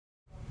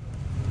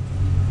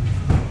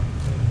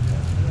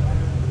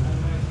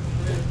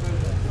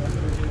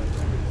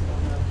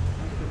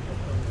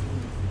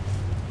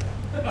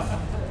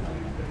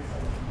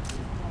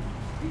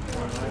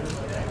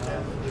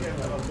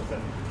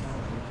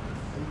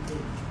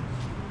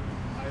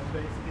I'm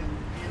based in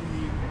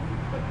the UK,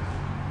 but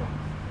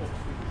of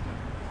Swedish now.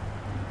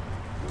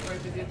 Very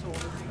busy at all.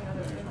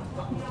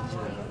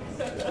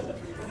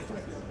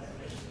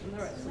 And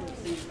Her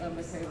Excellency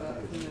Makova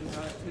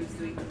who's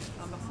the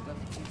ambassador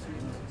to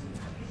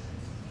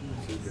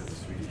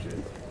Sweden.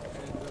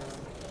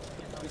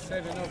 We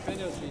save enough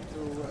energy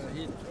to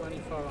heat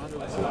 2,400.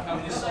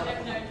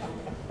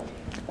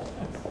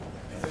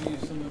 We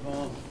use some of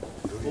our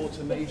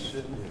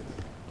automation. We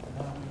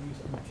use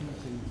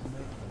computing to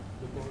make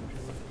the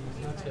laboratory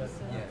easier.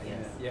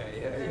 Yeah.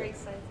 Very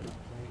exciting.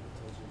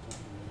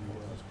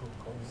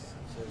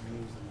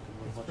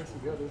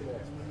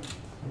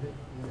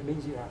 It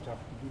means you have to have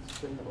computer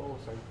screen, but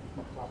also you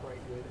can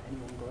collaborate with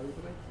anyone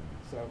globally.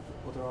 So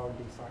other R&D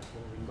sites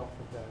will ring off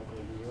if they're over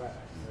in the US.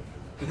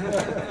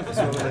 It's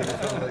not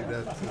like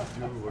that.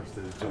 You watch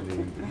the Johnny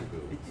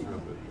people.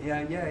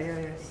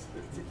 Yes.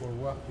 People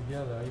work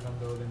together even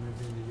though they may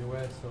be in the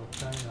US or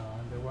China,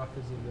 and they work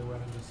as if they were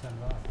in the same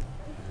lab.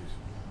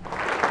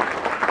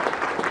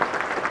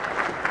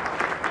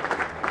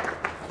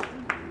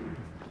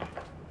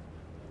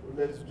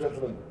 Ladies and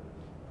gentlemen,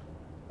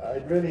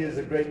 it really is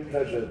a great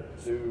pleasure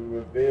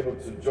to be able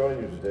to join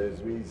you today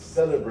as we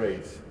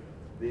celebrate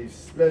the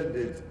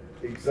splendid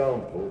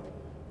example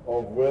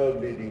of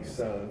world-leading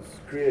science,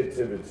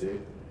 creativity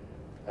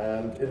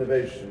and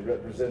innovation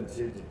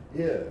represented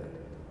here.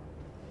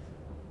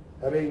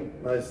 Having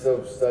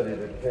myself studied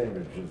at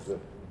Cambridge, as the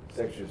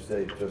Secretary of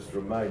State just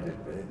reminded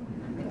me,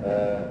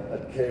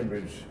 at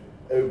Cambridge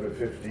over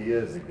 50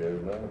 years ago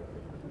now,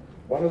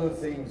 one of the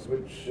things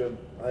which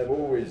I've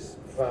always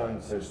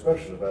found so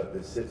special about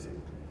this city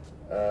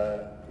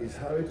is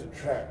how it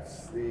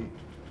attracts the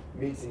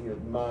meeting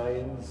of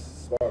minds,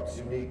 sparks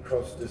unique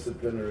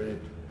cross-disciplinary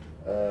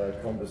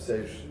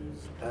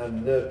conversations,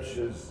 and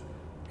nurtures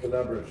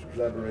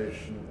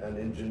collaboration and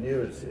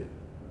ingenuity.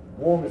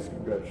 Warmest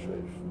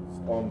congratulations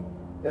on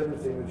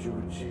everything that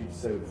you've achieved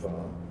so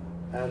far,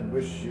 and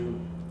wish you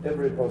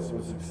every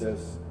possible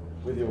success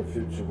with your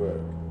future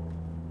work.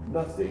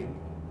 Nothing,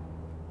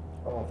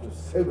 after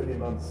so many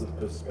months of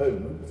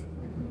postponement,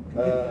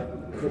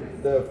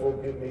 could therefore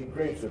give me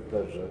greater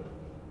pleasure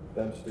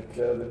than to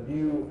declare the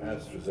new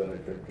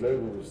AstraZeneca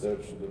Global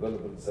Research and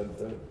Development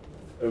Centre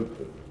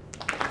open.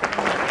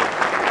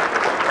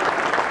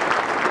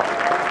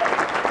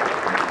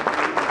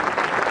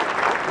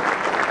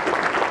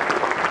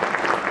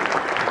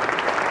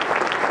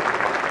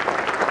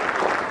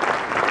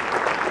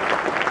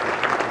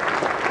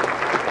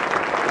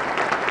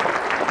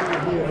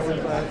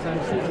 And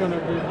she's going to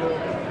be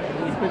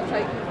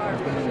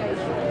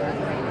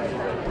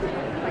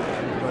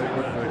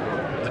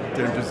I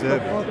don't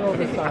deserve it.